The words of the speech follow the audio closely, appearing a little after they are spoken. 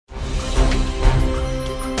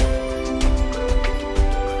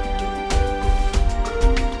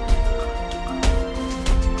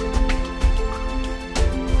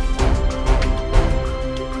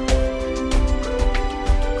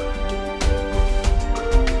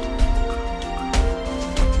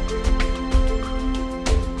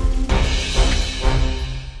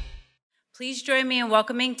Please join me in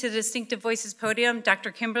welcoming to the Distinctive Voices podium,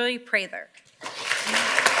 Dr. Kimberly Prather.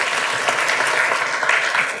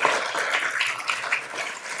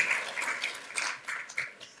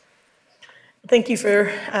 Thank you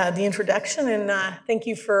for the introduction, and thank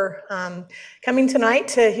you for coming tonight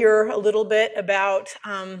to hear a little bit about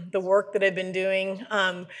the work that I've been doing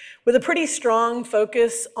with a pretty strong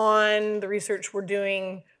focus on the research we're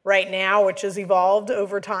doing right now, which has evolved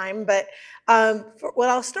over time. But what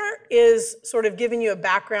I'll start is sort of giving you a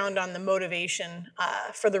background on the motivation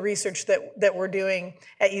for the research that we're doing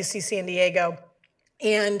at UC San Diego.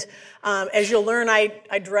 And as you'll learn,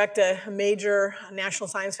 I direct a major National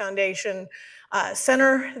Science Foundation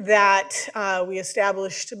center that we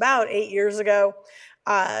established about 8 years ago.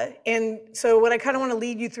 And so what I kind of want to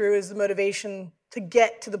lead you through is the motivation to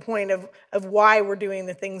get to the point of why we're doing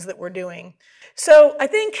the things that we're doing. So I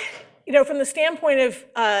think, from the standpoint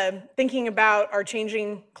of thinking about our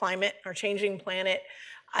changing climate, our changing planet,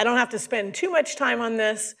 I don't have to spend too much time on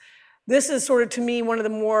this. This is sort of, to me, one of the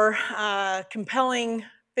more compelling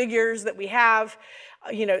figures that we have.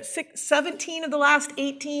 17 of the last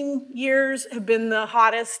 18 years have been the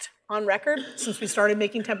hottest on record since we started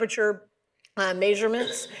making temperature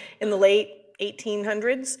measurements in the late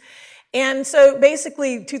 1800s. And so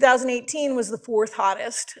basically 2018 was the fourth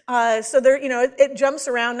hottest. So there, it jumps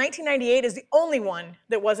around. 1998 is the only one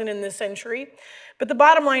that wasn't in this century. But the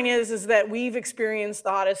bottom line is that we've experienced the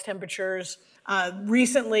hottest temperatures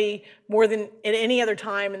recently more than at any other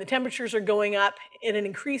time, and the temperatures are going up at an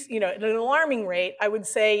increase, at an alarming rate. I would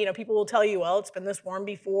say, people will tell you, well, it's been this warm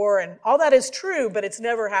before, and all that is true, but it's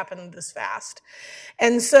never happened this fast.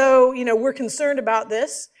 And so, we're concerned about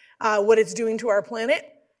this, what it's doing to our planet.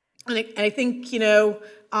 And I think,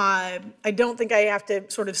 I don't think I have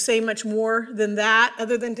to sort of say much more than that,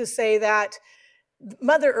 other than to say that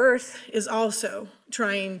Mother Earth is also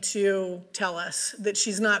trying to tell us that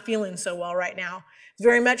she's not feeling so well right now. It's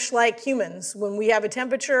very much like humans. When we have a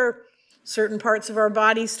temperature, certain parts of our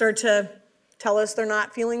body start to tell us they're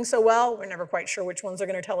not feeling so well. We're never quite sure which ones are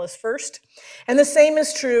going to tell us first. And the same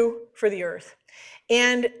is true for the Earth.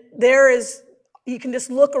 And you can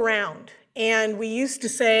just look around. And we used to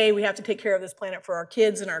say we have to take care of this planet for our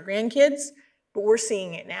kids and our grandkids, but we're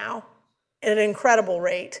seeing it now at an incredible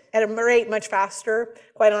rate, at a rate much faster,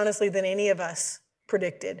 quite honestly, than any of us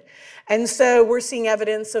predicted. And so we're seeing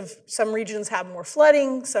evidence of some regions have more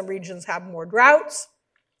flooding, some regions have more droughts.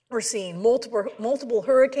 We're seeing multiple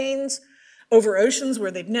hurricanes over oceans where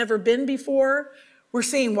they've never been before. We're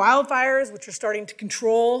seeing wildfires, which are starting to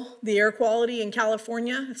control the air quality in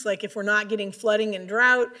California. It's like if we're not getting flooding and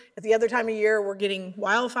drought, at the other time of year, we're getting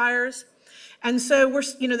wildfires. And so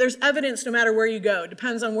there's evidence no matter where you go. It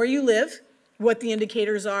depends on where you live, what the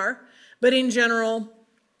indicators are. But in general,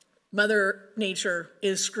 Mother Nature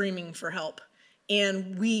is screaming for help,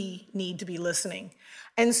 and we need to be listening.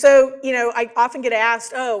 And so, I often get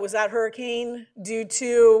asked, was that hurricane due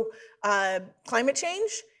to climate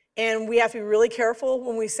change? And we have to be really careful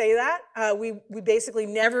when we say that. We basically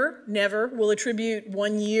never will attribute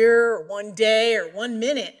 1 year or 1 day or 1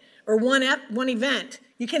 minute or one event.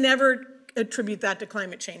 You can never attribute that to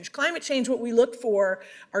climate change. Climate change, what we look for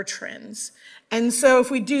are trends. And so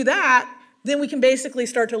if we do that, then we can basically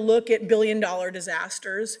start to look at billion-dollar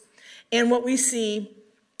disasters. And what we see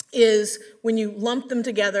is when you lump them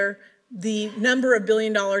together, the number of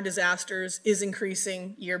billion-dollar disasters is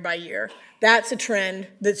increasing year by year. That's a trend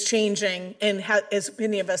that's changing and has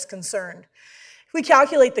many of us concerned. If we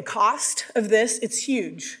calculate the cost of this, it's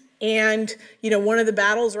huge. And, one of the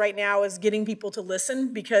battles right now is getting people to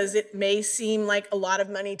listen, because it may seem like a lot of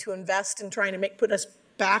money to invest in trying to put us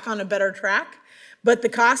back on a better track, but the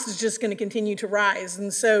cost is just going to continue to rise.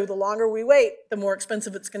 And so the longer we wait, the more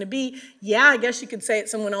expensive it's going to be. Yeah, I guess you could say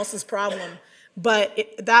it's someone else's problem. But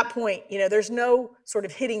at that point, there's no sort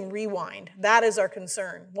of hitting rewind. That is our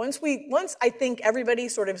concern. Once I think everybody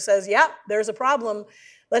sort of says, yeah, there's a problem,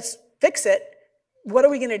 let's fix it, what are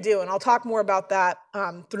we going to do? And I'll talk more about that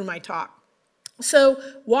through my talk. So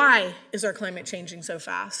why is our climate changing so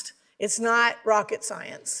fast? It's not rocket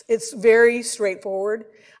science. It's very straightforward.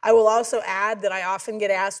 I will also add that I often get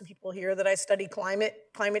asked when people hear that I study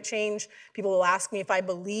climate change, people will ask me if I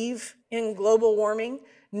believe in global warming.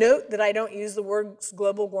 Note that I don't use the words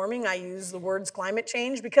global warming, I use the words climate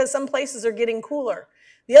change, because some places are getting cooler.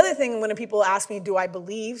 The other thing, when people ask me, do I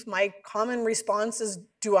believe, my common response is,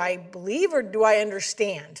 do I believe or do I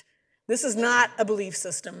understand? This is not a belief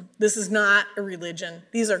system. This is not a religion.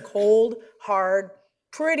 These are cold, hard,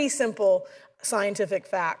 pretty simple scientific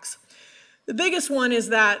facts. The biggest one is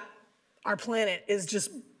that our planet is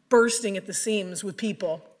just bursting at the seams with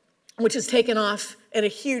people. which has taken off at a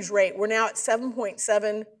huge rate. We're now at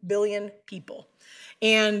 7.7 billion people.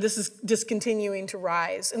 And this is just continuing to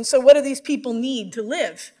rise. And so what do these people need to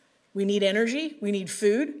live? We need energy, we need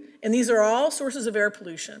food, and these are all sources of air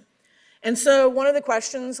pollution. And so one of the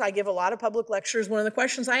questions, I give a lot of public lectures, one of the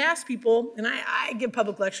questions I ask people, and I give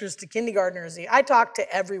public lectures to kindergartners, I talk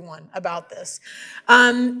to everyone about this.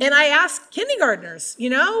 And I ask kindergartners,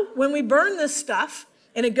 when we burn this stuff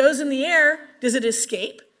and it goes in the air, does it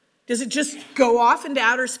escape? Does it just go off into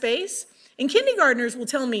outer space? And kindergartners will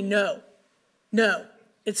tell me no,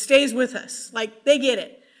 it stays with us, like they get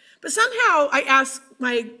it. But somehow I ask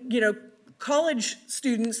my, college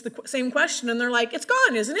students the same question and they're like, it's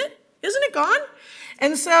gone, isn't it? Isn't it gone?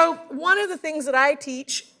 And so one of the things that I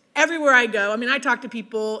teach everywhere I go, I talk to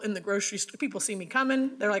people in the grocery store, people see me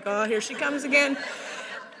coming, they're like, oh, here she comes again.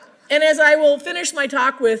 And as I will finish my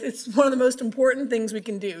talk with, it's one of the most important things we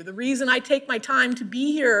can do. The reason I take my time to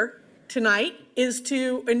be here tonight is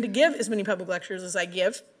to give as many public lectures as I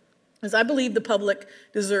give, is I believe the public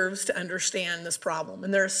deserves to understand this problem.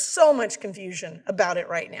 And there's so much confusion about it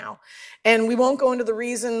right now. And we won't go into the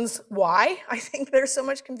reasons why I think there's so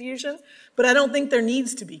much confusion, but I don't think there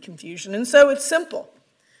needs to be confusion. And so it's simple.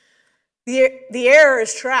 The air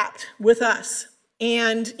is trapped with us.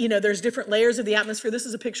 And, there's different layers of the atmosphere. This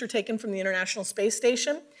is a picture taken from the International Space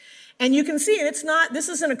Station. And you can see this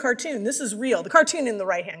isn't a cartoon, this is real. The cartoon in the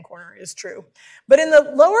right-hand corner is true. But in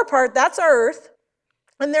the lower part, that's our Earth.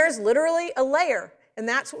 And there's literally a layer, and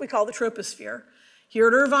that's what we call the troposphere. Here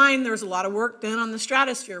at Irvine, there's a lot of work done on the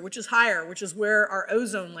stratosphere, which is higher, which is where our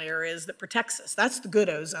ozone layer is that protects us. That's the good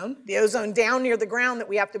ozone. The ozone down near the ground that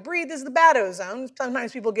we have to breathe is the bad ozone.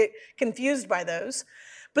 Sometimes people get confused by those.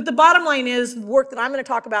 But the bottom line is the work that I'm going to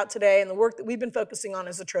talk about today and the work that we've been focusing on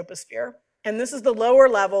is the troposphere. And this is the lower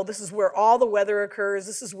level. This is where all the weather occurs.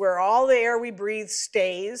 This is where all the air we breathe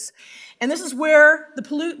stays. And this is where the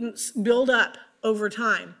pollutants build up over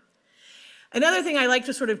time. Another thing I like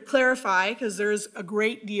to sort of clarify, because there's a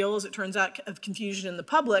great deal, as it turns out, of confusion in the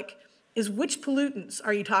public, is which pollutants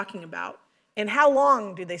are you talking about? And how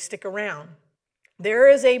long do they stick around? There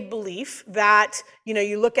is a belief that,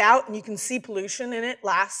 you look out and you can see pollution and it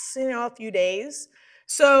lasts, a few days.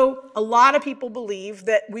 So a lot of people believe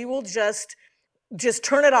that we will just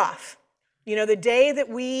turn it off. The day that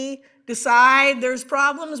we decide there's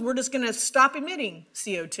problems, we're just going to stop emitting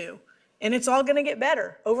CO2. And it's all going to get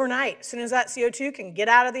better overnight, as soon as that CO2 can get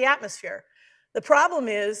out of the atmosphere. The problem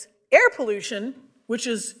is air pollution, which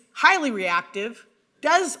is highly reactive,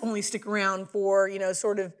 does only stick around for,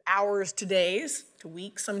 sort of hours to days, to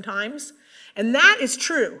weeks sometimes. And that is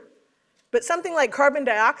true. But something like carbon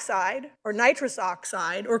dioxide or nitrous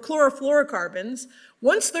oxide or chlorofluorocarbons,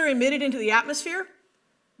 once they're emitted into the atmosphere,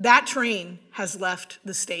 that train has left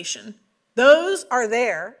the station. Those are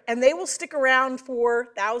there, and they will stick around for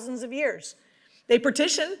thousands of years. They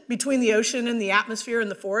partition between the ocean and the atmosphere and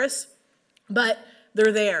the forests, but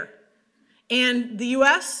they're there. And the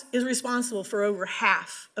US is responsible for over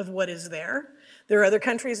half of what is there. There are other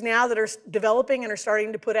countries now that are developing and are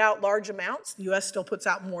starting to put out large amounts. The US still puts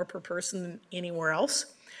out more per person than anywhere else.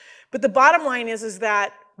 But the bottom line is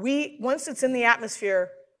that once it's in the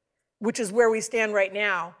atmosphere, which is where we stand right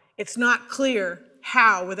now, it's not clear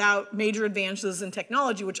how, without major advances in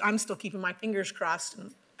technology, which I'm still keeping my fingers crossed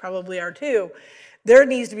and probably are too, there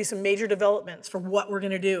needs to be some major developments for what we're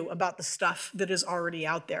going to do about the stuff that is already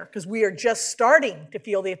out there, because we are just starting to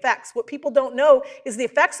feel the effects. What people don't know is the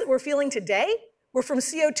effects that we're feeling today were from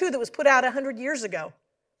CO2 that was put out 100 years ago.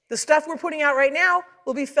 The stuff we're putting out right now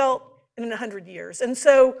will be felt in 100 years. And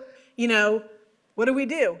so, what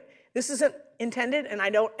do? This isn't intended, and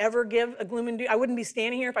I don't ever give a gloom and doom. I wouldn't be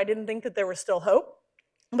standing here if I didn't think that there was still hope.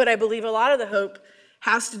 But I believe a lot of the hope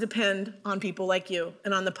has to depend on people like you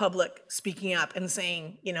and on the public speaking up and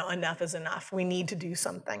saying, enough is enough. We need to do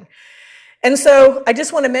something. And so I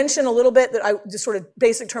just want to mention a little bit just sort of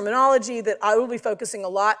basic terminology, that I will be focusing a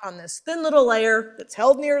lot on this thin little layer that's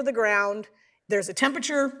held near the ground. There's a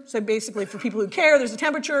temperature, so basically for people who care, there's a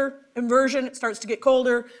temperature inversion. It starts to get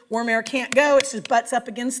colder. Warm air can't go. It just butts up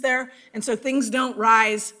against there. And so things don't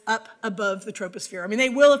rise up above the troposphere. They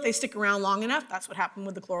will if they stick around long enough. That's what happened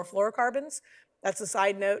with the chlorofluorocarbons. That's a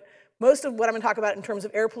side note. Most of what I'm going to talk about in terms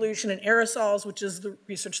of air pollution and aerosols, which is the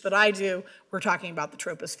research that I do, we're talking about the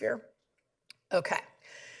troposphere. Okay.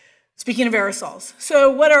 Speaking of aerosols, so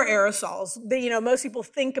what are aerosols? Most people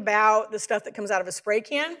think about the stuff that comes out of a spray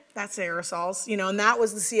can. That's aerosols, and that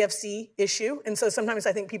was the CFC issue. And so sometimes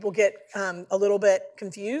I think people get a little bit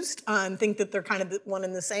confused and think that they're kind of one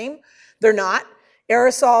and the same. They're not.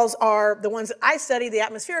 Aerosols are the ones that I study, the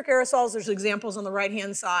atmospheric aerosols. There's examples on the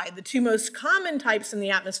right-hand side. The two most common types in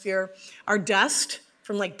the atmosphere are dust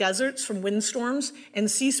from like deserts, from windstorms, and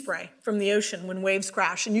sea spray from the ocean when waves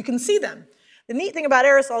crash, and you can see them. The neat thing about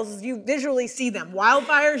aerosols is you visually see them.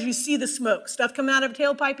 Wildfires, you see the smoke. Stuff coming out of a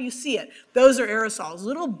tailpipe, you see it. Those are aerosols,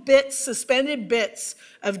 little bits, suspended bits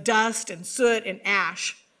of dust and soot and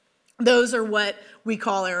ash. Those are what we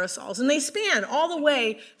call aerosols, and they span all the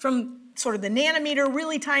way from sort of the nanometer,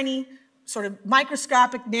 really tiny, sort of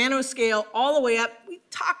microscopic, nanoscale, all the way up. We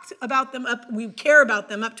talked about them up, we care about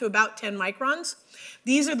them up to about 10 microns.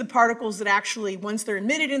 These are the particles that actually, once they're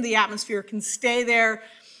emitted into the atmosphere, can stay there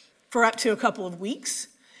for up to a couple of weeks.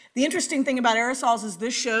 The interesting thing about aerosols, as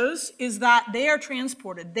this shows, is that they are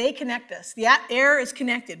transported. They connect us. The air is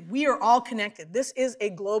connected. We are all connected. This is a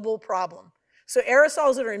global problem. So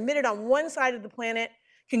aerosols that are emitted on one side of the planet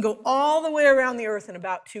can go all the way around the Earth in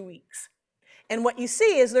about 2 weeks. And what you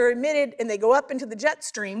see is they're emitted and they go up into the jet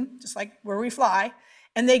stream, just like where we fly,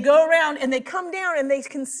 and they go around and they come down and they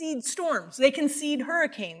can seed storms. They can seed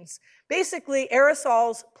hurricanes. Basically,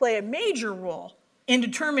 aerosols play a major role in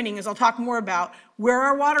determining, as I'll talk more about, where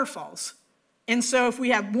our water falls. And so if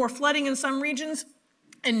we have more flooding in some regions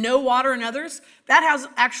and no water in others, that has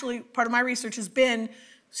actually, part of my research has been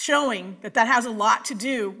showing that that has a lot to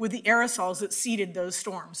do with the aerosols that seeded those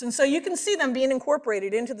storms. And so you can see them being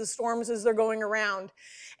incorporated into the storms as they're going around.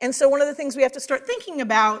 And so one of the things we have to start thinking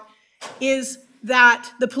about is that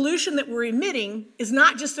the pollution that we're emitting is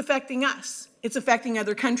not just affecting us, it's affecting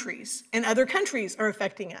other countries, and other countries are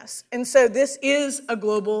affecting us. And so this is a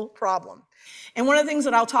global problem. And one of the things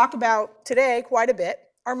that I'll talk about today quite a bit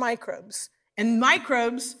are microbes. And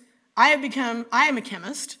microbes, I am a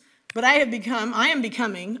chemist, but I am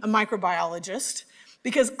becoming a microbiologist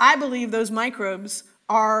because I believe those microbes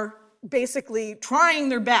are basically trying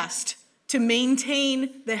their best to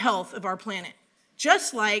maintain the health of our planet.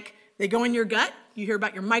 Just like they go in your gut, you hear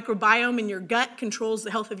about your microbiome in your gut controls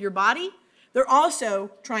the health of your body, they're also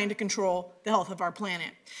trying to control the health of our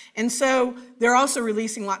planet. And so they're also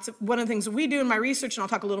releasing one of the things that we do in my research, and I'll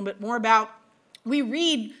talk a little bit more about,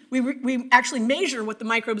 we actually measure what the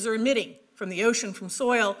microbes are emitting from the ocean, from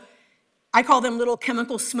soil. I call them little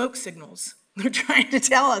chemical smoke signals. They're trying to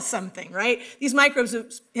tell us something, right? These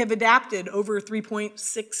microbes have adapted over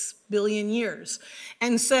 3.6 billion years.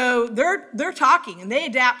 And so they're talking, and they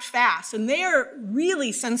adapt fast, and they are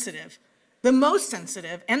really sensitive, the most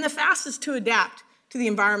sensitive, and the fastest to adapt to the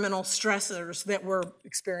environmental stressors that we're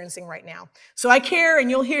experiencing right now. So I care, and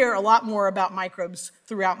you'll hear a lot more about microbes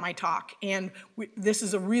throughout my talk. And this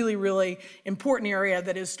is a really, really important area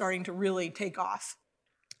that is starting to really take off.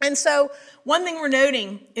 And so one thing we're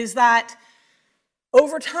noting is that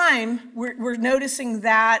over time, we're noticing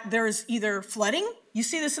that there's either flooding. You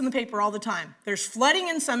see this in the paper all the time. There's flooding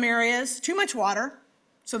in some areas, too much water,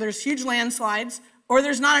 so there's huge landslides, or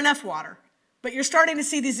there's not enough water. But you're starting to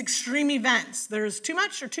see these extreme events. There's too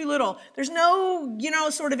much or too little. There's no,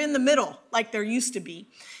 sort of in the middle like there used to be.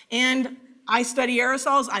 And I study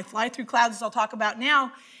aerosols. I fly through clouds, as I'll talk about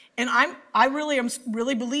now. And I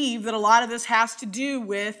really believe that a lot of this has to do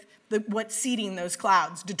with what's seeding those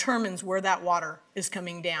clouds determines where that water is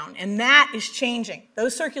coming down. And that is changing.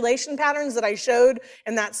 Those circulation patterns that I showed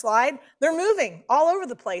in that slide, they're moving all over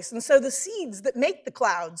the place. And so the seeds that make the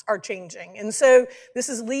clouds are changing. And so this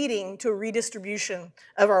is leading to a redistribution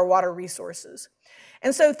of our water resources.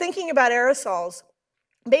 And so thinking about aerosols,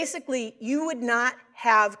 basically, you would not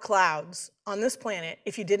have clouds on this planet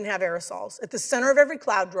if you didn't have aerosols. At the center of every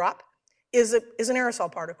cloud drop is an aerosol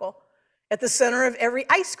particle. At the center of every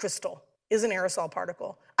ice crystal is an aerosol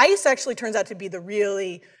particle. Ice actually turns out to be the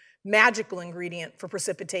really magical ingredient for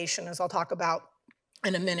precipitation, as I'll talk about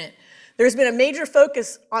in a minute. There's been a major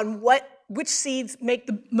focus on which seeds make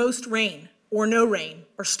the most rain, or no rain,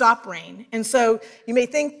 or stop rain. And so you may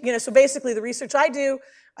think, so basically the research I do,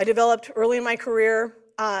 I developed early in my career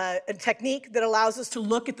a technique that allows us to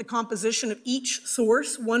look at the composition of each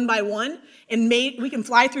source one by one, and we can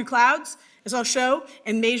fly through clouds, as I'll show,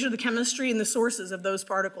 and measure the chemistry and the sources of those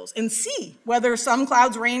particles and see whether some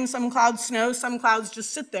clouds rain, some clouds snow, some clouds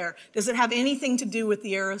just sit there. Does it have anything to do with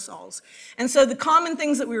the aerosols? And so the common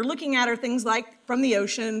things that we were looking at are things like from the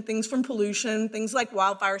ocean, things from pollution, things like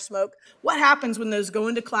wildfire smoke. What happens when those go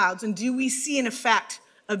into clouds, and do we see an effect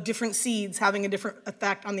of different seeds having a different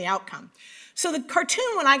effect on the outcome? So the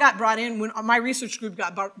cartoon, when I got brought in, when my research group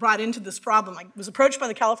got brought into this problem, I was approached by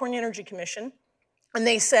the California Energy Commission, and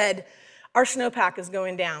they said, our snowpack is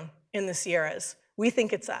going down in the Sierras. We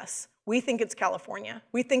think it's us. We think it's California.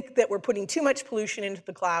 We think that we're putting too much pollution into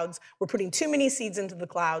the clouds. We're putting too many seeds into the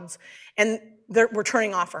clouds, and we're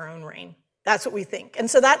turning off our own rain. That's what we think. And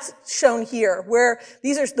so that's shown here, where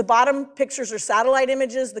these are, the bottom pictures are satellite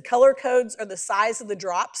images, the color codes are the size of the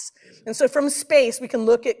drops. And so from space, we can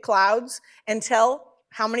look at clouds and tell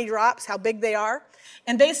how many drops, how big they are.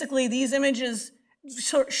 And basically, these images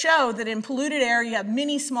show that in polluted air, you have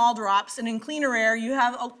many small drops, and in cleaner air, you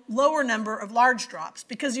have a lower number of large drops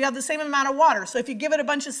because you have the same amount of water. So if you give it a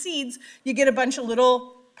bunch of seeds, you get a bunch of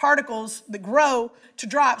little particles that grow to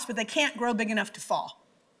drops, but they can't grow big enough to fall.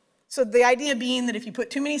 So the idea being that if you put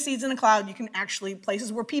too many seeds in a cloud, you can actually,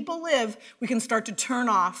 places where people live, we can start to turn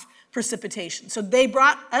off precipitation. So they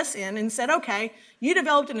brought us in and said, okay, you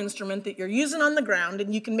developed an instrument that you're using on the ground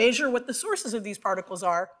and you can measure what the sources of these particles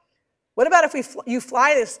are. What about if you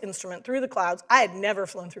fly this instrument through the clouds? I had never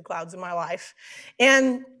flown through clouds in my life.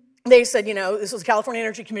 And they said, you know, this was the California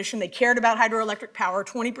Energy Commission. They cared about hydroelectric power.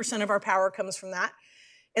 20% of our power comes from that.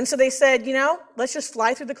 And so they said, you know, let's just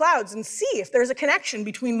fly through the clouds and see if there's a connection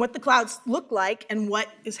between what the clouds look like and what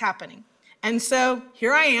is happening. And so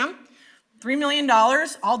here I am, $3 million,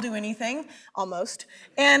 I'll do anything, almost.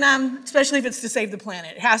 And especially if it's to save the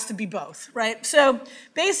planet, it has to be both, right? So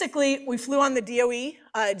basically, we flew on the DOE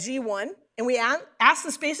G1, and we asked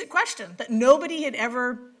this basic question that nobody had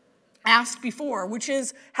ever asked before, which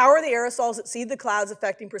is, how are the aerosols that seed the clouds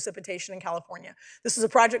affecting precipitation in California? This is a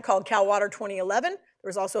project called CalWater 2011. There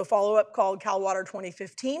was also a follow-up called CalWater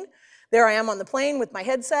 2015. There I am on the plane with my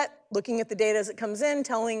headset, looking at the data as it comes in,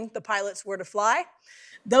 telling the pilots where to fly.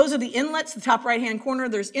 Those are the inlets, the top right-hand corner.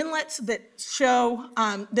 There's inlets that show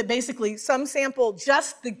that basically some sample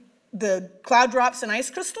just the cloud drops and ice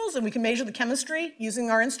crystals, and we can measure the chemistry using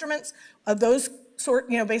our instruments of those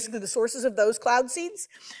basically the sources of those cloud seeds.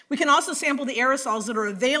 We can also sample the aerosols that are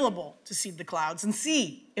available to seed the clouds and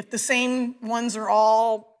see if the same ones are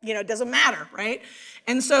all, it doesn't matter, right?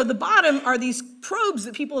 And so the bottom are these probes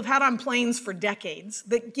that people have had on planes for decades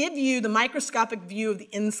that give you the microscopic view of the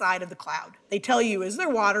inside of the cloud. They tell you, is there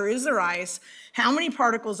water, is there ice, how many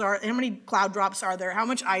cloud drops are there, how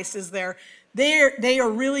much ice is there. They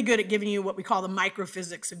are really good at giving you what we call the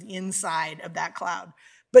microphysics of the inside of that cloud.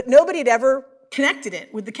 But nobody had ever connected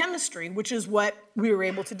it with the chemistry, which is what we were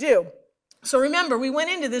able to do. So remember, we went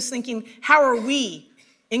into this thinking, how are we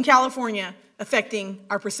in California affecting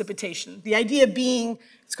our precipitation? The idea being,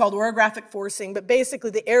 it's called orographic forcing, but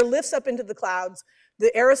basically the air lifts up into the clouds, the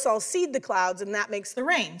aerosols seed the clouds, and that makes the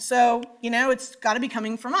rain. So, it's got to be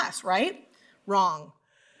coming from us, right? Wrong.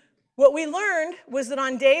 What we learned was that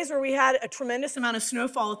on days where we had a tremendous amount of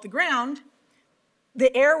snowfall at the ground,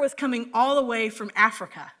 the air was coming all the way from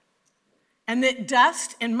Africa. And that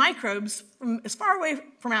dust and microbes from as far away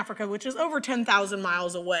from Africa, which is over 10,000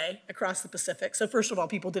 miles away across the Pacific. So first of all,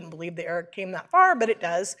 people didn't believe the air came that far, but it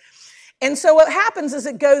does. And so what happens is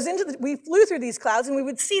it goes into we flew through these clouds, and we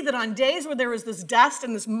would see that on days where there was this dust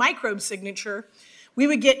and this microbe signature, we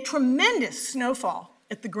would get tremendous snowfall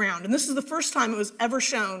at the ground. And this is the first time it was ever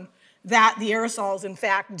shown that the aerosols, in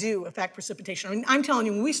fact, do affect precipitation. I mean, I'm telling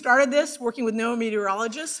you, when we started this, working with NOAA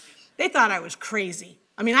meteorologists, they thought I was crazy.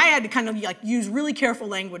 I mean, I had to kind of use really careful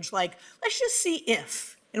language, like, let's just see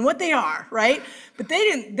if, and what they are, right? But they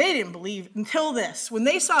didn't believe until this. When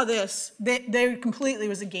they saw this, they completely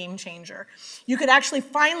was a game changer. You could actually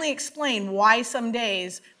finally explain why some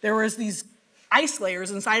days there was these ice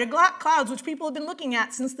layers inside of clouds, which people have been looking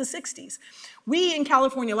at since the 60s. We in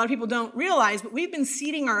California, a lot of people don't realize, but we've been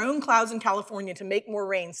seeding our own clouds in California to make more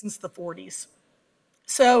rain since the 40s.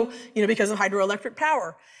 So, because of hydroelectric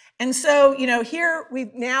power. And so, here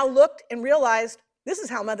we've now looked and realized this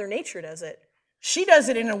is how Mother Nature does it. She does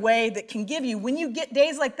it in a way that can give you, when you get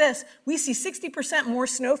days like this, we see 60% more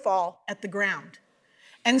snowfall at the ground.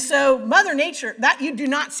 And so Mother Nature, you do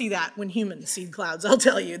not see that when humans seed clouds, I'll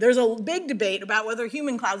tell you. There's a big debate about whether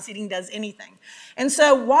human cloud seeding does anything. And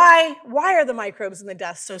so why are the microbes in the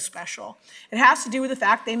dust so special? It has to do with the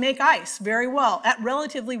fact they make ice very well at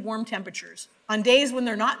relatively warm temperatures. On days when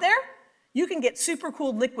they're not there, you can get super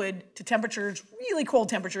cooled liquid to temperatures, really cold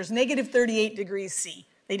temperatures, negative 38 degrees C.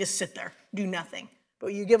 They just sit there, do nothing.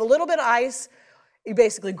 But you give a little bit of ice, you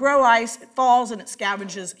basically grow ice, it falls, and it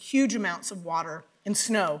scavenges huge amounts of water and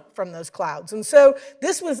snow from those clouds. And so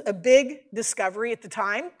this was a big discovery at the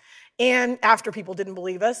time, and after people didn't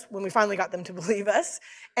believe us, when we finally got them to believe us,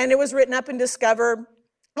 and it was written up in Discover.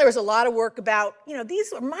 There was a lot of work about,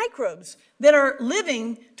 these are microbes that are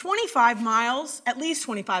living 25 miles, at least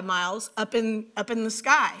 25 miles, up in the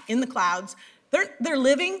sky, in the clouds. They're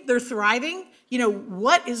living, they're thriving.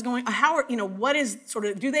 What is going, what is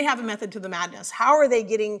do they have a method to the madness? How are they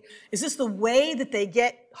getting, is this the way that they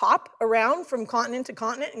hop around from continent to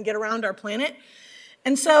continent and get around our planet?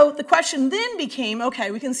 And so the question then became,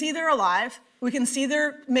 okay, we can see they're alive. We can see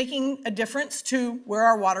they're making a difference to where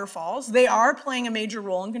our water falls. They are playing a major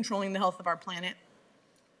role in controlling the health of our planet.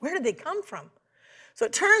 Where did they come from? So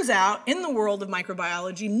it turns out in the world of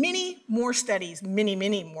microbiology, many more studies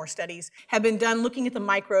have been done looking at the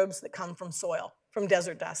microbes that come from soil, from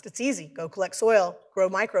desert dust. It's easy. Go collect soil, grow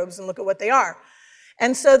microbes, and look at what they are.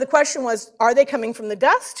 And so the question was, are they coming from the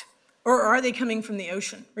dust or are they coming from the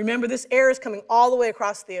ocean? Remember, this air is coming all the way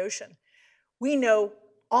across the ocean. We know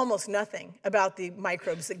almost nothing about the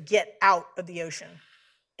microbes that get out of the ocean.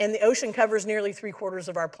 And the ocean covers nearly 3/4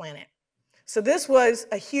 of our planet. So this was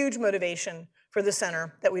a huge motivation for the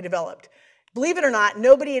center that we developed. Believe it or not,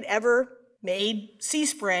 nobody had ever made sea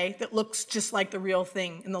spray that looks just like the real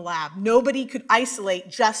thing in the lab. Nobody could isolate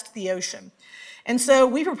just the ocean. And so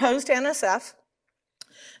we proposed to NSF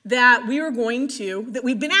that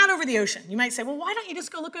we've been out over the ocean. You might say, well, why don't you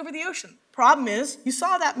just go look over the ocean? Problem is, you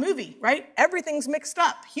saw that movie, right? Everything's mixed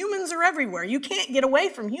up. Humans are everywhere. You can't get away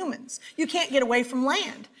from humans. You can't get away from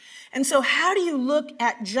land. And so how do you look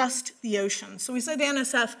at just the ocean? So we said to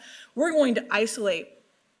NSF, we're going to isolate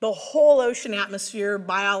the whole ocean atmosphere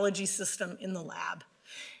biology system in the lab.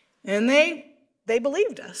 And they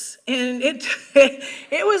believed us. And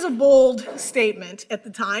it was a bold statement at the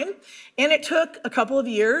time. And it took a couple of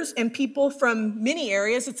years, and people from many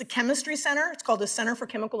areas. It's a chemistry center. It's called the Center for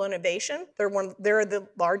Chemical Innovation. They're the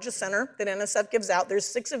largest center that NSF gives out. There's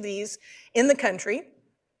 6 of these in the country.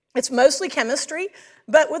 It's mostly chemistry,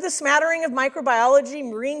 but with a smattering of microbiology,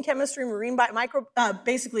 marine chemistry,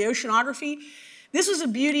 basically oceanography. This was the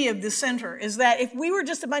beauty of the center, is that if we were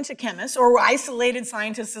just a bunch of chemists, or isolated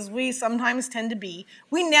scientists as we sometimes tend to be,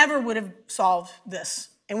 we never would have solved this.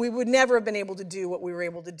 And we would never have been able to do what we were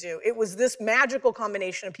able to do. It was this magical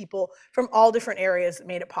combination of people from all different areas that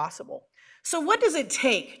made it possible. So what does it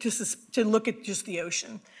take to look at just the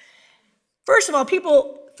ocean? First of all,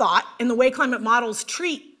 people thought, and the way climate models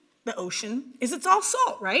treat the ocean, is it's all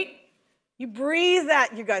salt, right? You breathe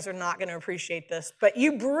that, you guys are not going to appreciate this, but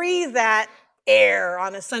you breathe that air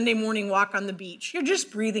on a Sunday morning walk on the beach. You're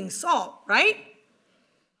just breathing salt, right?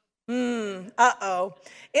 Uh-oh.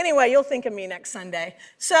 Anyway, you'll think of me next Sunday.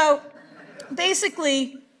 So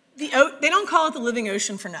basically, they don't call it the living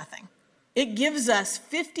ocean for nothing. It gives us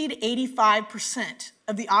 50 to 85%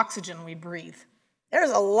 of the oxygen we breathe.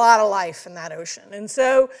 There's a lot of life in that ocean. And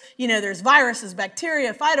so, there's viruses,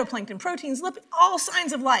 bacteria, phytoplankton, proteins, lipids, all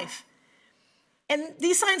signs of life. And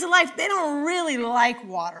these signs of life, they don't really like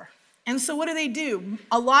water. And so what do?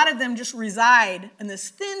 A lot of them just reside in this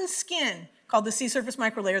thin skin called the sea surface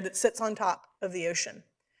microlayer that sits on top of the ocean.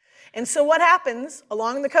 And so what happens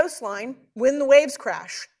along the coastline when the waves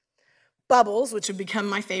crash? Bubbles, which have become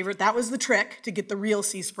my favorite, that was the trick to get the real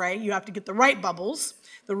sea spray. You have to get the right bubbles,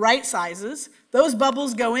 the right sizes. Those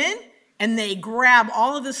bubbles go in and they grab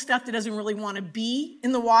all of this stuff that doesn't really want to be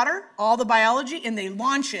in the water, all the biology, and they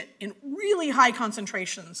launch it in really high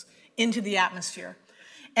concentrations into the atmosphere.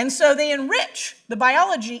 And so they enrich the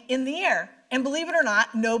biology in the air. And believe it or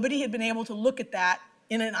not, nobody had been able to look at that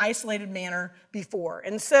in an isolated manner before.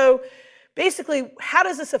 And so basically, how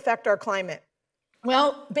does this affect our climate?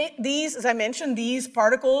 Well, these, as I mentioned, these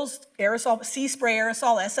particles, aerosol, sea spray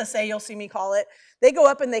aerosol, SSA, you'll see me call it, they go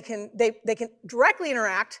up and they can directly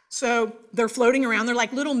interact. So they're floating around. They're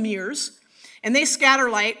like little mirrors. And they scatter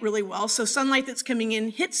light really well. So sunlight that's coming in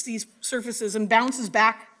hits these surfaces and bounces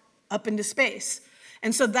back up into space.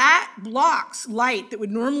 And so that blocks light that would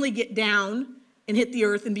normally get down and hit the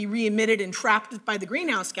Earth and be re-emitted and trapped by the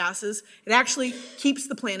greenhouse gases. It actually keeps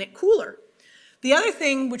the planet cooler. The other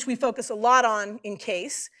thing which we focus a lot on in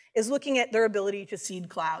CASE is looking at their ability to seed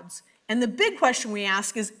clouds. And the big question we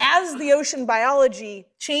ask is, as the ocean biology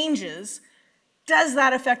changes, does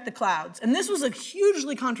that affect the clouds? And this was a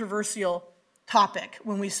hugely controversial topic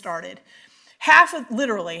when we started.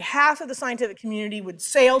 Literally half of the scientific community would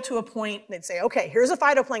sail to a point, and they'd say, okay, here's a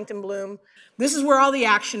phytoplankton bloom. This is where all the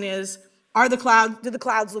action is. Do the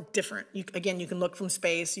clouds look different? Again, you can look from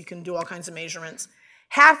space. You can do all kinds of measurements.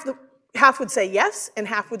 Half would say yes, and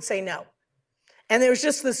half would say no. And there was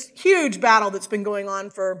just this huge battle that's been going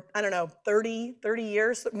on for, 30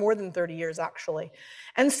 years, more than 30 years, actually.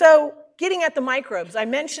 And so getting at the microbes, I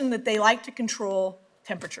mentioned that they like to control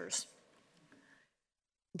temperatures.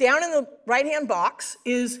 Down in the right-hand box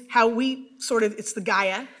is how it's the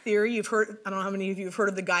Gaia theory. I don't know how many of you have heard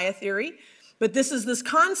of the Gaia theory, but this is this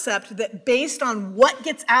concept that based on what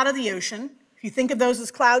gets out of the ocean, if you think of those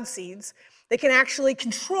as cloud seeds, they can actually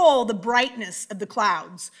control the brightness of the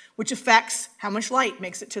clouds, which affects how much light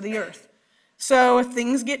makes it to the Earth. So if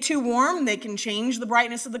things get too warm, they can change the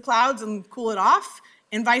brightness of the clouds and cool it off,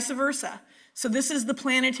 and vice versa. So this is the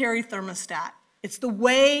planetary thermostat. It's the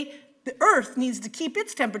way the Earth needs to keep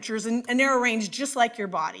its temperatures in a narrow range just like your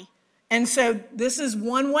body. And so this is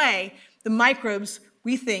one way the microbes,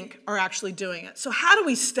 we think, are actually doing it. So how do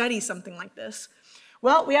we study something like this?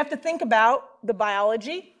 Well, we have to think about the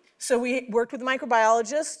biology. So we worked with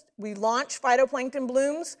microbiologists. We launched phytoplankton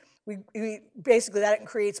blooms. Basically, that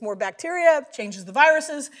creates more bacteria, changes the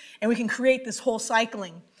viruses, and we can create this whole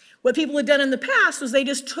cycling. What people had done in the past was they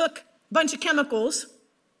just took a bunch of chemicals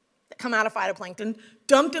that come out of phytoplankton,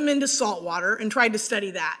 dumped them into salt water, and tried to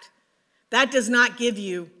study that. That does not give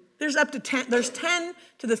you, there's 10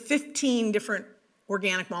 to the 15 different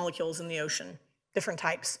organic molecules in the ocean, different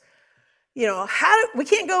types. You know, we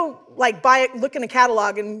can't go like look in a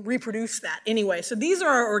catalog and reproduce that anyway. So these are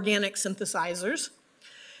our organic synthesizers.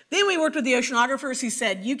 Then we worked with the oceanographers who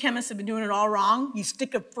said, you chemists have been doing it all wrong. You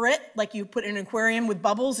stick a frit, like you put in an aquarium with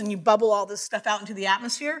bubbles, and you bubble all this stuff out into the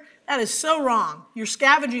atmosphere. That is so wrong. You're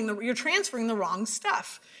you're transferring the wrong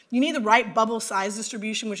stuff. You need the right bubble size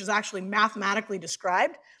distribution, which is actually mathematically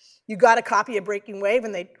described. You got to copy a breaking wave,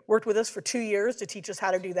 and they worked with us for 2 years to teach us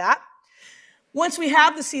how to do that. Once we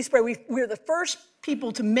have the sea spray, we're the first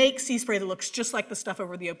people to make sea spray that looks just like the stuff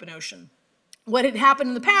over the open ocean. What had happened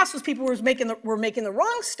in the past was people were making the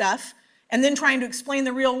wrong stuff and then trying to explain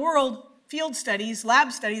the real world, field studies,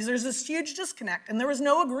 lab studies. There's this huge disconnect, and there was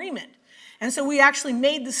no agreement. And so we actually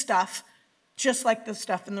made the stuff just like the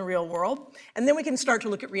stuff in the real world. And then we can start to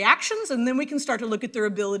look at reactions, and then we can start to look at their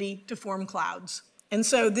ability to form clouds. And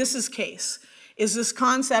so this is CASE, is this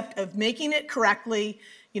concept of making it correctly,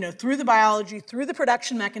 through the biology, through the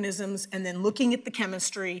production mechanisms, and then looking at the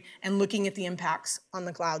chemistry and looking at the impacts on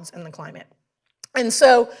the and the climate. And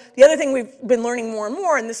so the other thing we've been learning more and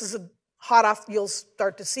more, and this is you'll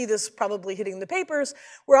start to see this probably hitting the papers,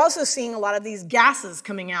 we're also seeing a lot of these gases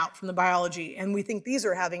coming out from the biology, and we think these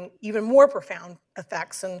are having even more profound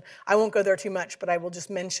effects. And I won't go there too much, but I will just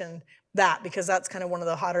mention that because that's kind of one of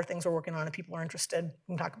the hotter things we're working on. If people are interested,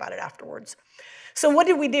 we can talk about it afterwards. So what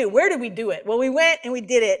did we do? Where did we do it? Well, we went and we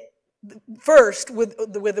did it first with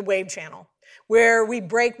the wave channel, where we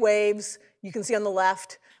break waves. You can see on the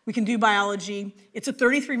left. We can do biology. It's a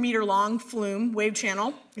 33-meter long flume wave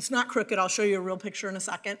channel. It's not crooked. I'll show you a real picture in a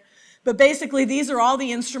second. But basically, these are all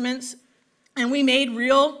the instruments, and we made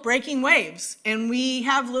real breaking waves. And we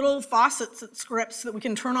have little faucets at Scripps that we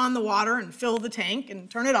can turn on the water and fill the tank and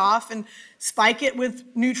turn it off and spike it with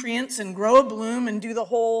nutrients and grow a bloom and do the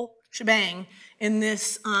whole shebang in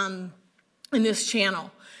this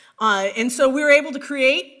channel. And so we were able to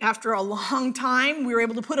create, after a long time, we were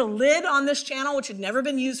able to put a lid on this channel, which had never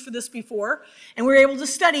been used for this before, and we were able to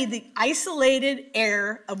study the isolated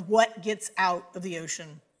air of what gets out of the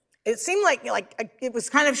ocean. It seemed like it was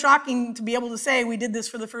kind of shocking to be able to say we did this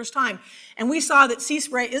for the first time. And we saw that sea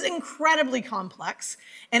spray is incredibly complex,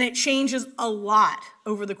 and it changes a lot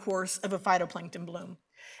over the course of a phytoplankton bloom.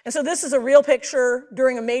 And so this is a real picture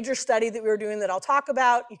during a major study that we were doing that I'll talk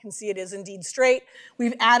about. You can see it is indeed straight.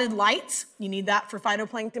 We've added lights. You need that for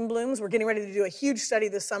phytoplankton blooms. We're getting ready to do a huge study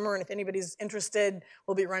this summer, and if anybody's interested,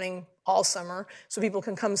 we'll be running all summer so people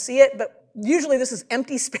can come see it. But usually this is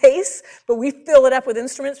empty space, but we fill it up with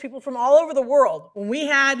instruments, people from all over the world. When we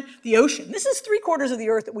had the ocean, this is 3/4 of the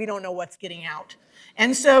Earth that we don't know what's getting out.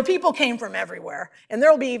 And so people came from everywhere, and there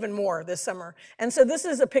will be even more this summer. And so this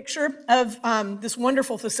is a picture of this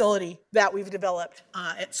wonderful facility that we've developed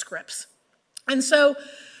at Scripps. And so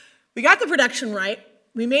we got the production right.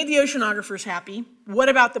 We made the oceanographers happy. What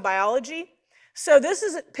about the biology? So this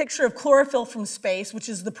is a picture of chlorophyll from space, which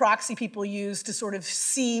is the proxy people use to sort of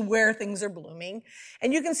see where things are blooming.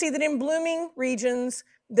 And you can see that in blooming regions,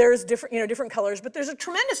 there's different colors, but there's a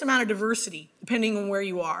tremendous amount of diversity depending on where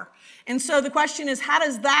you are. And so the question is, how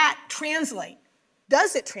does that translate?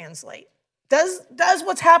 Does it translate? Does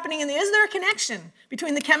what's happening is there a connection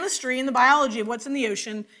between the chemistry and the biology of what's in the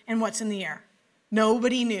ocean and what's in the air?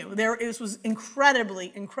 Nobody knew. This was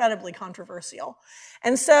incredibly, incredibly controversial.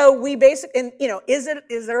 And so we is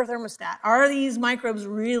there a thermostat? Are these microbes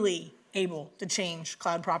really able to change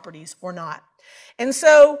cloud properties or not? And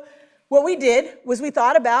so what we did was we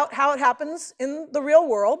thought about how it happens in the real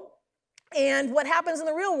world. And what happens in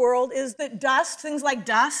the real world is that things like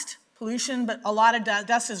dust, pollution, but a lot of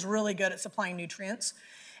dust is really good at supplying nutrients.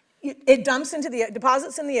 It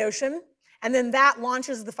deposits in the ocean, and then that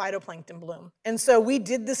launches the phytoplankton bloom. And so we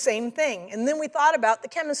did the same thing. And then we thought about the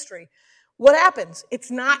chemistry. What happens? It's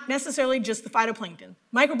not necessarily just the phytoplankton.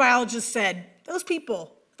 Microbiologists said, those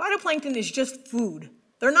people, phytoplankton is just food.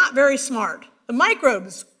 They're not very smart. The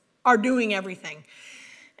microbes are doing everything.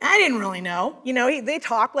 I didn't really know. They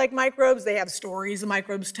talk like microbes. They have stories the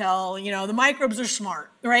microbes tell. The microbes are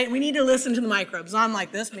smart, right? We need to listen to the microbes. I'm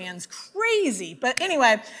like, this man's crazy. But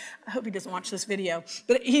anyway, I hope he doesn't watch this video.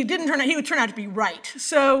 But he would turn out to be right.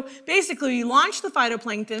 So basically, you launch the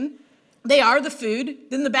phytoplankton. They are the food.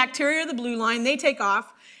 Then the bacteria are the blue line. They take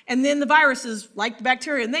off. And then the viruses, like the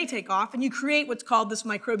bacteria, and they take off. And you create what's called this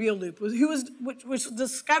microbial loop, which was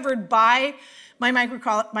discovered by my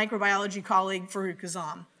microbiology colleague, Farouk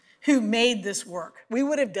Azam, who made this work. We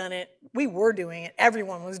would have done it. We were doing it.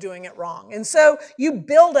 Everyone was doing it wrong. And so you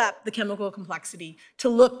build up the chemical complexity to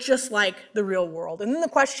look just like the real world. And then the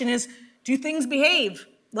question is, do things behave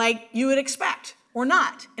like you would expect or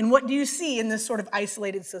not? And what do you see in this sort of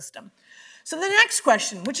isolated system? So the next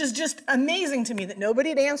question, which is just amazing to me that nobody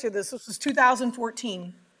had answered this was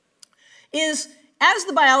 2014, is as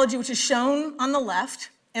the biology, which is shown on the left,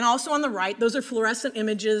 and also on the right, those are fluorescent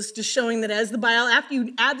images just showing that after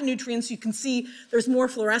you add the nutrients, you can see there's more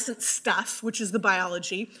fluorescent stuff, which is the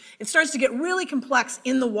biology. It starts to get really complex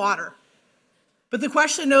in the water. But the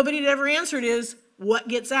question nobody had ever answered is, what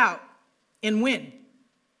gets out and when?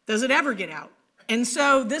 Does it ever get out? And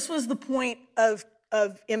so this was the point of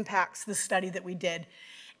impacts, the study that we did.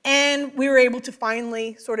 And we were able to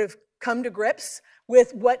finally sort of come to grips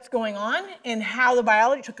with what's going on and how the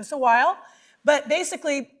biology took us a while. But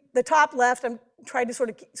basically, the top left, I'm trying to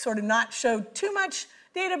sort of not show too much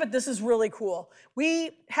data, but this is really cool.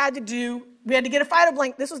 We had to get a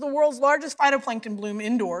phytoplankton. This is the world's largest phytoplankton bloom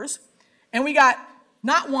indoors. And we got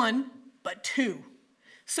not one, but two.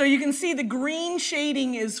 So you can see the green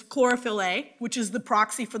shading is chlorophyll A, which is the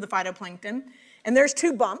proxy for the phytoplankton. And there's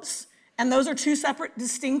two bumps, and those are two separate,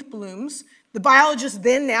 distinct blooms. The biologists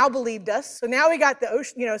then now believed us. So now we got the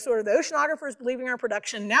oceanographers believing our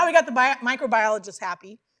production. Now we got the microbiologists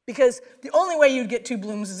happy, because the only way you'd get two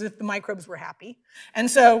blooms is if the microbes were happy. And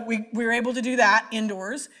so we were able to do that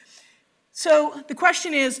indoors. So the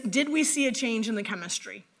question is, did we see a change in the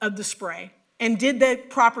chemistry of the spray? And did the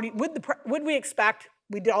property, would we expect,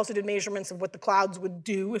 we also did measurements of what the clouds would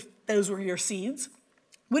do if those were your seeds.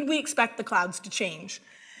 Would we expect the clouds to change?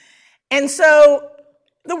 And so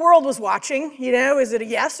the world was watching, is it a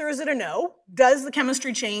yes or is it a no? Does the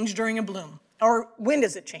chemistry change during a bloom? Or when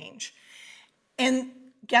does it change? And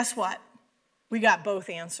guess what? We got both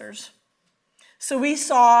answers. So we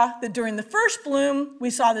saw that during the first bloom, we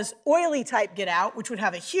saw this oily type get out, which would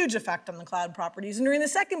have a huge effect on the cloud properties. And during the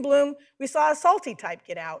second bloom, we saw a salty type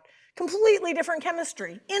get out. Completely different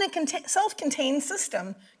chemistry in a self-contained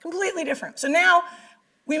system, completely different. So now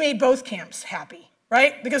we made both camps happy,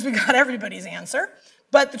 right? Because we got everybody's answer.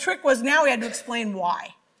 But the trick was now we had to explain why.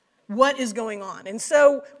 What is going on? And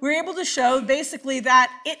so we were able to show basically that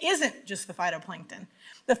it isn't just the phytoplankton.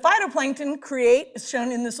 The phytoplankton is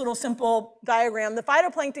shown in this little simple diagram, the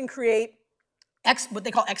phytoplankton create what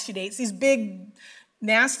they call exudates, these big,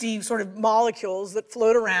 nasty sort of molecules that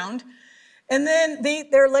float around. And then they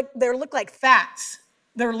look like fats.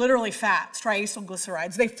 They're literally fats,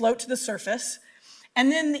 triacylglycerides. They float to the surface. And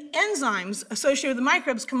then the enzymes associated with the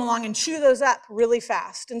microbes come along and chew those up really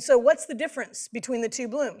fast. And so what's the difference between the two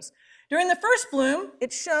blooms? During the first bloom,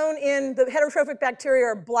 it's shown in the heterotrophic bacteria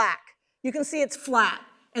are black. You can see it's flat.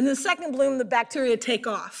 And the second bloom, the bacteria take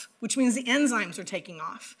off, which means the enzymes are taking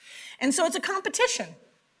off. And so it's a competition.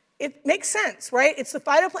 It makes sense, right? It's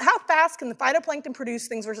how fast can the phytoplankton produce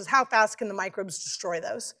things versus how fast can the microbes destroy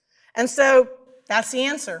those? And so that's the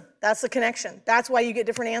answer. That's the connection. That's why you get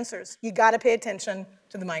different answers. You got to pay attention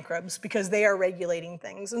to the microbes because they are regulating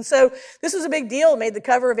things. And so this was a big deal. It made the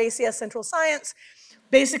cover of ACS Central Science.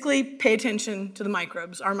 Basically, pay attention to the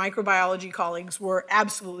microbes. Our microbiology colleagues were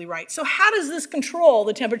absolutely right. So how does this control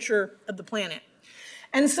the temperature of the planet?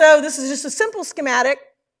 And so this is just a simple schematic.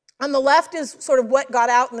 On the left is sort of what got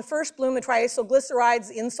out in the first bloom, the triacylglycerides,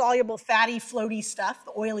 the insoluble, fatty, floaty stuff,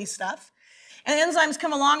 the oily stuff. And enzymes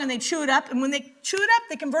come along and they chew it up, and when they chew it up,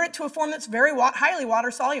 they convert it to a form that's very highly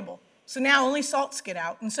water-soluble. So now only salts get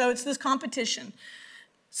out, and so it's this competition.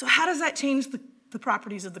 So how does that change the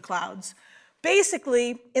properties of the clouds?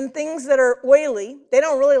 Basically, in things that are oily, they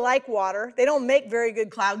don't really like water, they don't make very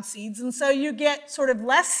good cloud seeds, and so you get sort of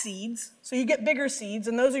less seeds, so you get bigger seeds,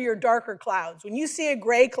 and those are your darker clouds. When you see a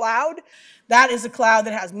gray cloud, that is a cloud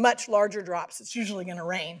that has much larger drops. It's usually going to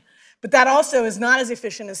rain. But that also is not as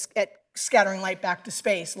efficient at scattering light back to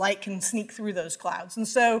space. Light can sneak through those clouds. And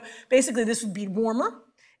so basically this would be warmer.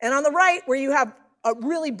 And on the right, where you have a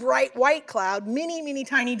really bright white cloud, many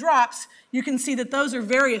tiny drops, you can see that those are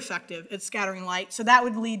very effective at scattering light. So that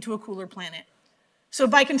would lead to a cooler planet. So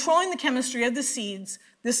by controlling the chemistry of the seeds,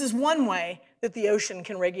 this is one way that the ocean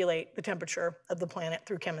can regulate the temperature of the planet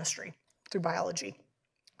through chemistry, through biology.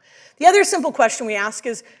 The other simple question we ask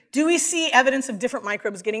is, do we see evidence of different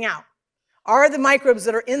microbes getting out? Are the microbes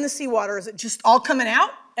that are in the seawater, is it just all coming out?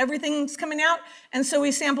 Everything's coming out? And so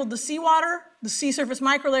we sampled the seawater, the sea surface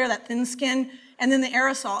microlayer, that thin skin, and then the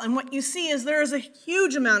aerosol. And what you see is there is a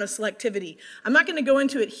huge amount of selectivity. I'm not going to go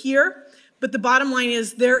into it here, but the bottom line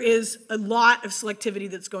is there is a lot of selectivity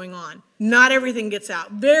that's going on. Not everything gets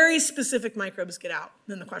out. Very specific microbes get out.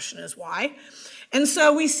 Then the question is why? And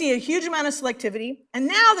so we see a huge amount of selectivity. And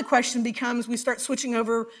now the question becomes, we start switching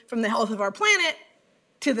over from the health of our planet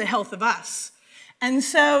to the health of us. And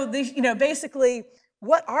so, basically,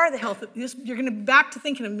 what are the health of, you're going to be back to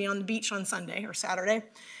thinking of me on the beach on Sunday or Saturday.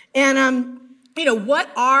 And,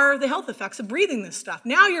 what are the health effects of breathing this stuff?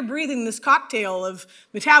 Now you're breathing this cocktail of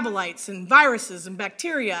metabolites and viruses and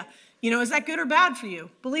bacteria. Is that good or bad for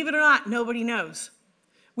you? Believe it or not, nobody knows.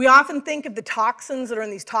 We often think of the toxins that are in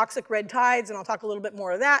these toxic red tides, and I'll talk a little bit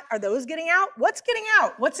more of that. Are those getting out? What's getting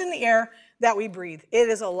out? What's in the air that we breathe? It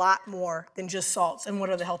is a lot more than just salts, and what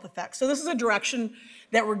are the health effects? So this is a direction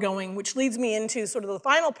that we're going, which leads me into sort of the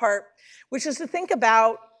final part, which is to think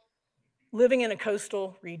about living in a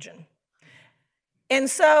coastal region. And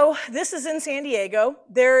so this is in San Diego.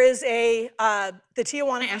 There is the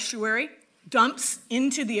Tijuana estuary dumps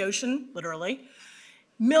into the ocean, literally,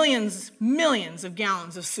 millions of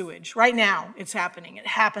gallons of sewage. Right now, it's happening. It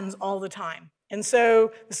happens all the time. And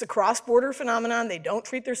so this is a cross-border phenomenon. They don't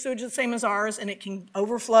treat their sewage the same as ours, and it can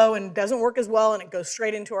overflow and doesn't work as well, and it goes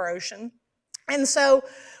straight into our ocean. And so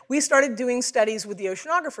we started doing studies with the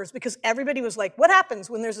oceanographers because everybody was like, what happens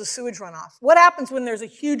when there's a sewage runoff? What happens when there's a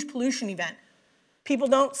huge pollution event? People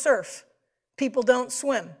don't surf. People don't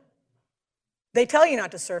swim. They tell you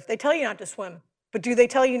not to surf. They tell you not to swim. But do they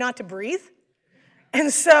tell you not to breathe?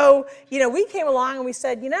 And so, we came along and we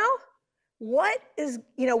said,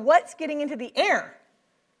 what's getting into the air?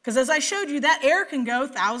 Because as I showed you, that air can go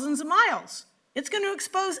thousands of miles. It's going to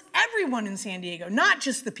expose everyone in San Diego, not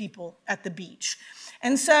just the people at the beach.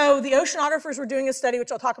 And so the oceanographers were doing a study,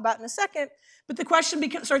 which I'll talk about in a second, but the question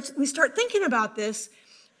we start thinking about this.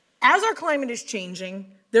 As our climate is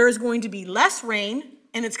changing, there is going to be less rain,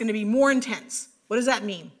 and it's going to be more intense. What does that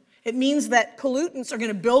mean? It means that pollutants are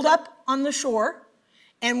going to build up on the shore,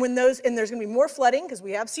 and there's going to be more flooding because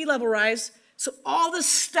we have sea level rise. So all this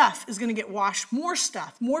stuff is going to get washed, more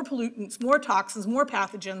stuff, more pollutants, more toxins, more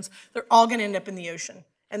pathogens. They're all going to end up in the ocean.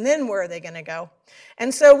 And then where are they going to go?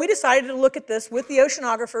 And so we decided to look at this with the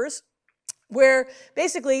oceanographers, where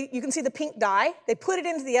basically you can see the pink dye. They put it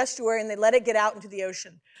into the estuary and they let it get out into the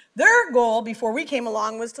ocean. Their goal before we came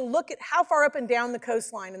along was to look at how far up and down the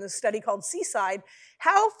coastline in this study called Seaside,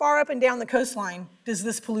 how far up and down the coastline does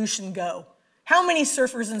this pollution go? How many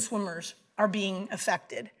surfers and swimmers are being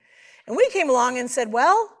affected? And we came along and said,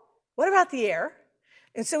 well, what about the air?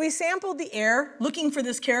 And so we sampled the air looking for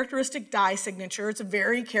this characteristic dye signature. It's a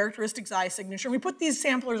very characteristic dye signature. We put these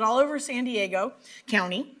samplers all over San Diego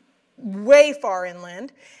County, way far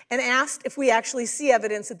inland, and asked if we actually see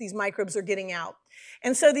evidence that these microbes are getting out.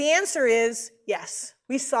 And so the answer is yes.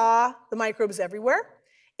 We saw the microbes everywhere.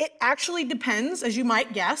 It actually depends, as you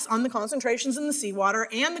might guess, on the concentrations in the seawater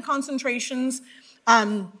and the concentrations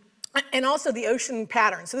and also the ocean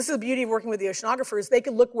pattern. So this is the beauty of working with the oceanographers. They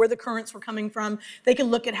could look where the currents were coming from. They could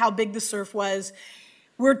look at how big the surf was.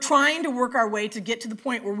 We're trying to work our way to get to the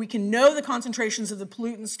point where we can know the concentrations of the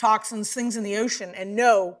pollutants, toxins, things in the ocean, and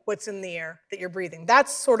know what's in the air that you're breathing.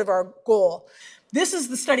 That's sort of our goal. This is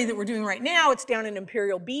the study that we're doing right now. It's down in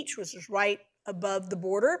Imperial Beach, which is right above the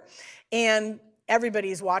border. And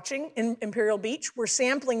everybody's watching in Imperial Beach. We're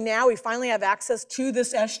sampling now. We finally have access to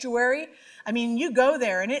this estuary. I mean, you go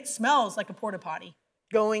there and it smells like a porta potty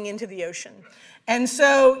going into the ocean. And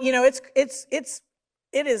so,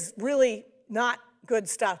 it is really not good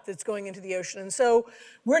stuff that's going into the ocean. And so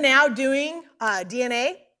we're now doing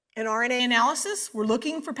DNA and RNA analysis. We're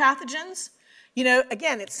looking for pathogens.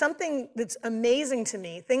 Again, it's something that's amazing to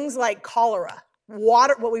me. Things like cholera,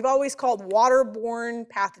 what we've always called waterborne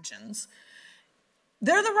pathogens.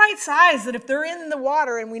 They're the right size that if they're in the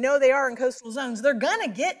water, and we know they are in coastal zones, they're gonna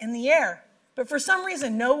get in the air. But for some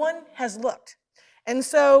reason, no one has looked. And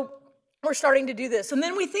so we're starting to do this. And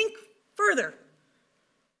then we think further.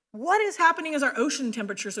 What is happening as our ocean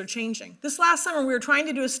temperatures are changing? This last summer, we were trying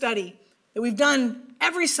to do a study that we've done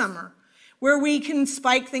every summer where we can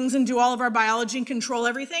spike things and do all of our biology and control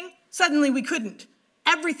everything. Suddenly, we couldn't.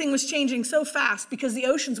 Everything was changing so fast because the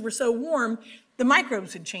oceans were so warm, the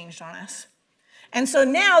microbes had changed on us. And so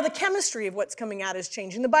now the chemistry of what's coming out is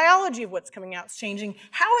changing. The biology of what's coming out is changing.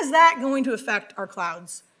 How is that going to affect our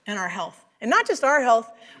clouds and our health? And not just our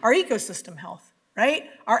health, our ecosystem health, right?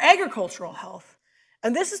 Our agricultural health.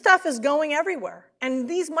 And this stuff is going everywhere. And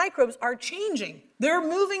these microbes are changing. They're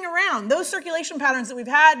moving around. Those circulation patterns that we've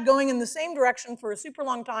had going in the same direction for a super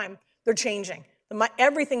long time, they're changing.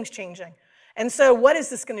 Everything's changing. And so what is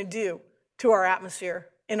this going to do to our atmosphere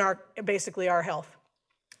and basically our health?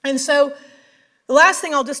 And so the last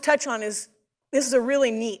thing I'll just touch on is, this is a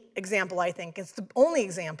really neat example, I think. It's the only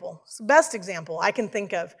example, it's the best example I can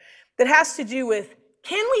think of that has to do with,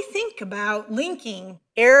 can we think about linking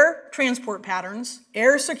air transport patterns,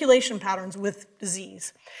 air circulation patterns with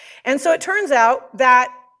disease? And so it turns out that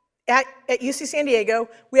at UC San Diego,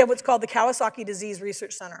 we have what's called the Kawasaki Disease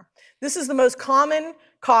Research Center. This is the most common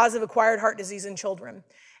cause of acquired heart disease in children.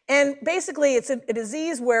 And basically, it's a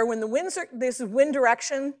disease where when the this is wind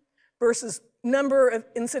direction versus number of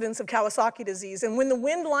incidents of Kawasaki disease. And when the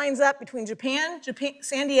wind lines up between Japan,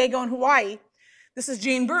 San Diego, and Hawaii, this is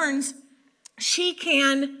Jane Burns, she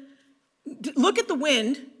can look at the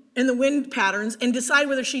wind and the wind patterns and decide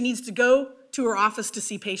whether she needs to go to her office to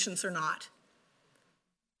see patients or not.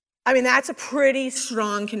 I mean, that's a pretty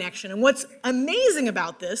strong connection. And what's amazing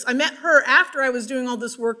about this, I met her after I was doing all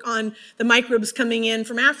this work on the microbes coming in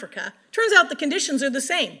from Africa. Turns out the conditions are the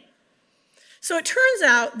same. So it turns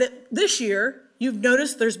out that this year, you've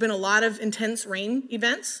noticed there's been a lot of intense rain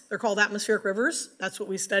events. They're called atmospheric rivers. That's what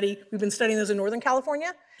we study. We've been studying those in Northern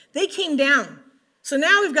California. They came down. So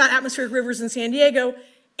now we've got atmospheric rivers in San Diego,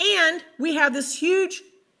 and we have this huge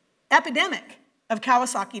epidemic of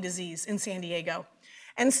Kawasaki disease in San Diego.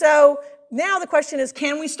 And so now the question is,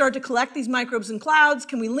 can we start to collect these microbes in clouds?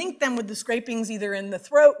 Can we link them with the scrapings either in the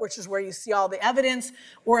throat, which is where you see all the evidence,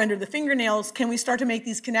 or under the fingernails? Can we start to make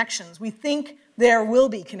these connections? We think there will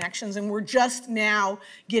be connections, and we're just now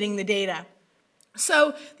getting the data.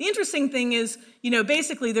 So the interesting thing is,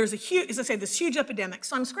 basically there's as I say, this huge epidemic.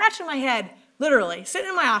 So I'm scratching my head, literally, sitting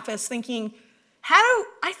in my office thinking,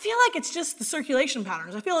 I feel like it's just the circulation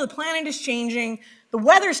patterns. I feel like the planet is changing. The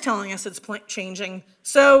weather's telling us it's changing.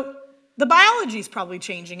 So the biology is probably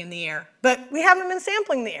changing in the air, but we haven't been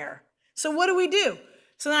sampling the air. So what do we do?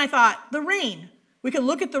 So then I thought, the rain. We could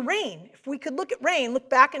look at the rain. If we could look at rain, look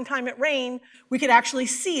back in time at rain, we could actually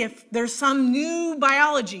see if there's some new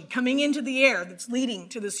biology coming into the air that's leading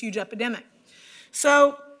to this huge epidemic.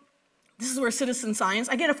 So this is where citizen science,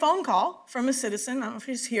 I get a phone call from a citizen, I don't know if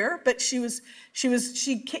she's here, but she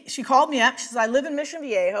called me up. She says, I live in Mission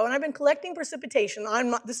Viejo, and I've been collecting precipitation.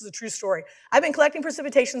 This is a true story. I've been collecting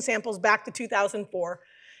precipitation samples back to 2004,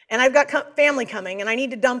 and I've got family coming, and I'm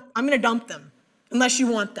going to dump them, unless you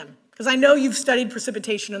want them. Because I know you've studied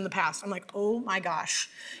precipitation in the past. I'm like, oh my gosh,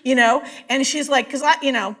 And she's like, because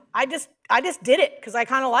I just did it because I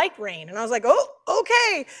kind of like rain. And I was like, oh,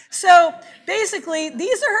 okay. So basically,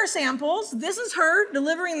 these are her samples. This is her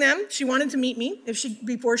delivering them. She wanted to meet me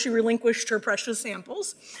before she relinquished her precious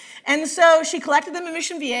samples. And so she collected them in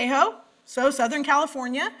Mission Viejo, so Southern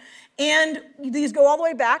California. And these go all the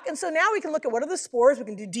way back. And so now we can look at what are the spores. We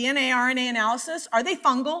can do DNA, RNA analysis. Are they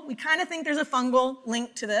fungal? We kind of think there's a fungal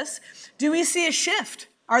link to this. Do we see a shift?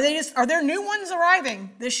 Are there new ones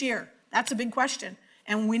arriving this year? That's a big question.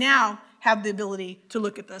 And we now have the ability to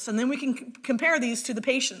look at this. And then we can compare these to the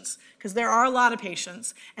patients, because there are a lot of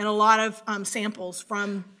patients and a lot of samples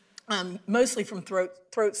from mostly from throat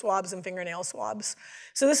swabs and fingernail swabs.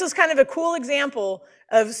 So this is kind of a cool example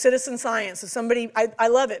of citizen science, of somebody, I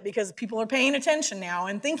love it because people are paying attention now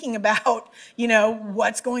and thinking about,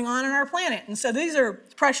 what's going on in our planet. And so these are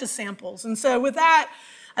precious samples. And so with that,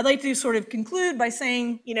 I'd like to sort of conclude by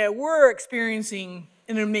saying, we're experiencing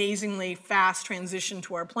an amazingly fast transition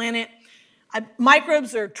to our planet.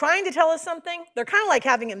 Microbes are trying to tell us something. They're kind of like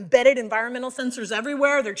having embedded environmental sensors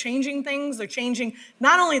everywhere. They're changing things. They're changing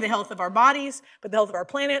not only the health of our bodies, but the health of our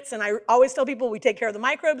planets. And I always tell people we take care of the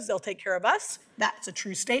microbes, they'll take care of us. That's a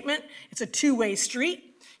true statement. It's a two-way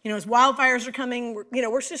street. As wildfires are coming,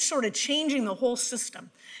 we're just sort of changing the whole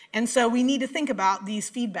system. And so we need to think about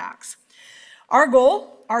these feedbacks. Our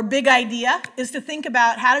goal, our big idea, is to think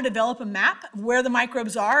about how to develop a map of where the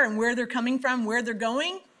microbes are and where they're coming from, where they're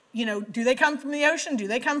going. Do they come from the ocean? Do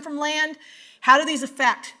they come from land? How do these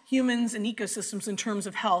affect humans and ecosystems in terms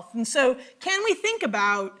of health? And so can we think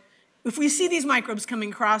about, if we see these microbes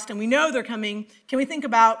coming across and we know they're coming, can we think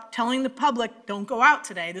about telling the public, don't go out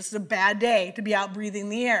today. This is a bad day to be out breathing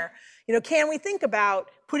the air. Can we think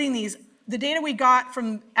about putting the data we got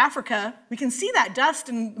from Africa, we can see that dust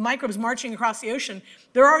and microbes marching across the ocean.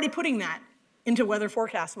 They're already putting that into weather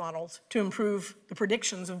forecast models to improve the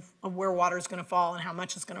predictions of where water is going to fall and how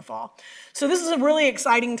much it's going to fall. So this is a really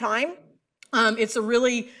exciting time. It's a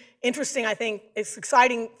really interesting, I think, it's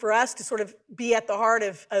exciting for us to sort of be at the heart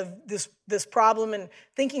of this problem and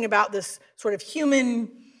thinking about this sort of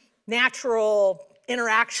human, natural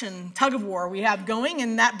interaction tug of war we have going,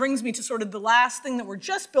 and that brings me to sort of the last thing that we're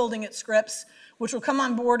just building at Scripps, which will come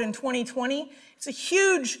on board in 2020. It's a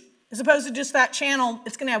huge, as opposed to just that channel,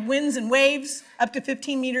 it's going to have winds and waves up to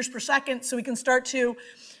 15 meters per second, so we can start to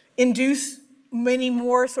induce many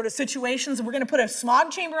more sort of situations. And we're going to put a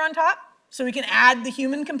smog chamber on top, so we can add the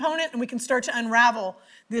human component, and we can start to unravel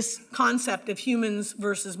this concept of humans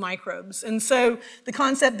versus microbes. And so the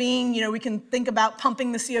concept being, we can think about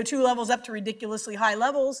pumping the CO2 levels up to ridiculously high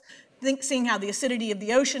levels, seeing how the acidity of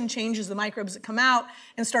the ocean changes the microbes that come out,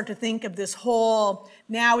 and start to think of this whole,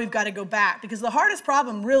 now we've got to go back. Because the hardest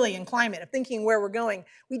problem really in climate, of thinking where we're going,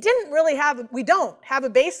 we don't have a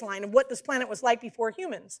baseline of what this planet was like before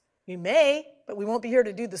humans. We may, but we won't be here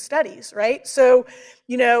to do the studies, right? So,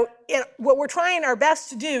 what we're trying our best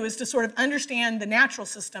to do is to sort of understand the natural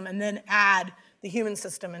system and then add the human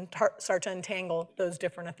system and start to untangle those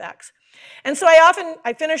different effects. And so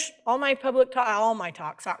I finish all my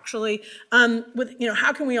talks actually, with,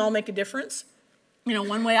 how can we all make a difference?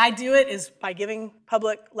 One way I do it is by giving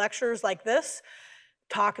public lectures like this,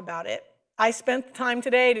 talk about it. I spent time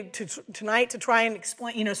today tonight to try and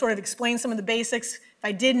explain, sort of explain some of the basics. If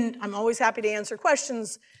I didn't, I'm always happy to answer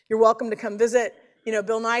questions. You're welcome to come visit.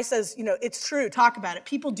 Bill Nye says, it's true, talk about it.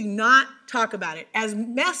 People do not talk about it. As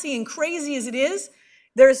messy and crazy as it is,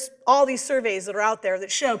 there's all these surveys that are out there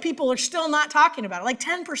that show people are still not talking about it. Like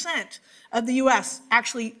 10% of the US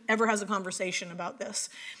actually ever has a conversation about this.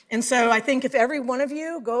 And so I think if every one of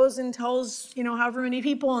you goes and tells, however many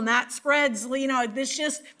people, and that spreads,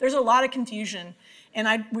 there's a lot of confusion.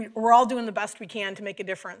 And we're all doing the best we can to make a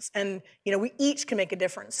difference. And, we each can make a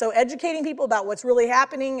difference. So educating people about what's really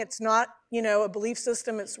happening, it's not, a belief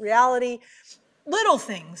system, it's reality. Little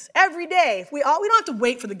things every day. We don't have to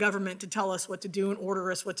wait for the government to tell us what to do and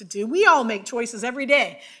order us what to do. We all make choices every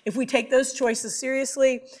day. If we take those choices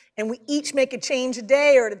seriously and we each make a change a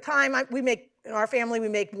day or at a time, in our family, we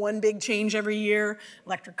make one big change every year.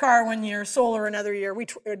 Electric car one year, solar another year. We've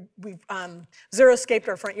zero-scaped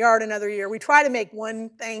our front yard another year. We try to make one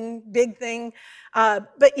thing, big thing.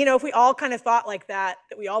 But if we all kind of thought like that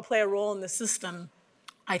we all play a role in the system,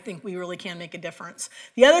 I think we really can make a difference.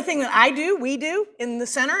 The other thing that we do in the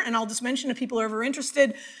center, and I'll just mention if people are ever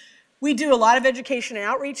interested, we do a lot of education and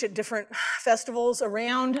outreach at different festivals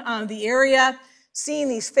around the area. Seeing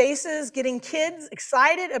these faces, getting kids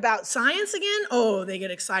excited about science again, they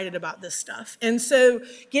get excited about this stuff. And so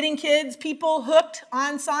getting people hooked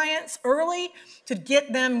on science early to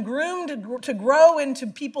get them groomed to grow into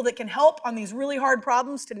people that can help on these really hard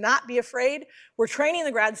problems, to not be afraid. We're training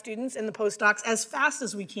the grad students and the postdocs as fast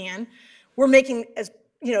as we can. We're making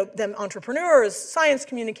them entrepreneurs, science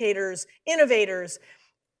communicators, innovators.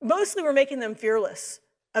 Mostly we're making them fearless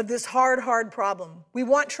of this hard problem. We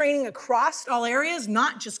want training across all areas,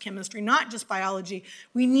 not just chemistry, not just biology.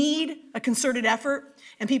 We need a concerted effort,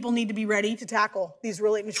 and people need to be ready to tackle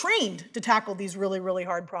trained to tackle these really, really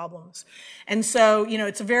hard problems. And so,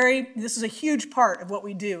 this is a huge part of what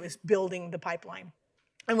we do, is building the pipeline.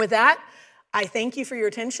 And with that, I thank you for your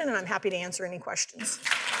attention, and I'm happy to answer any questions.